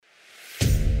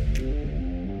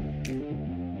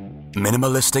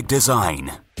Minimalistic design,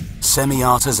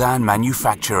 semi-artisan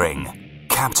manufacturing,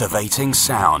 captivating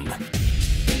sound. A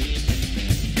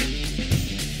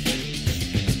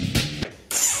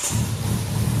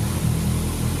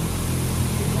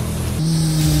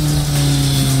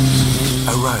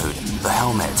road, the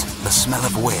helmet, the smell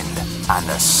of wind, and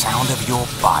the sound of your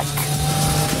bike.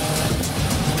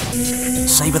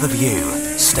 Savor the view,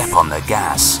 step on the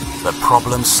gas, the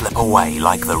problems slip away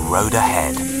like the road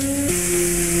ahead.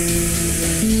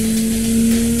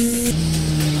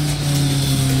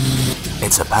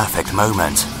 It's a perfect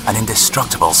moment, an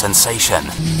indestructible sensation.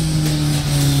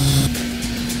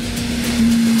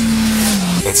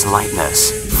 It's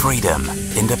lightness, freedom,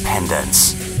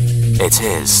 independence. It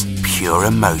is pure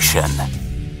emotion.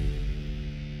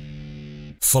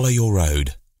 Follow your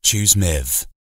road. Choose Mivv.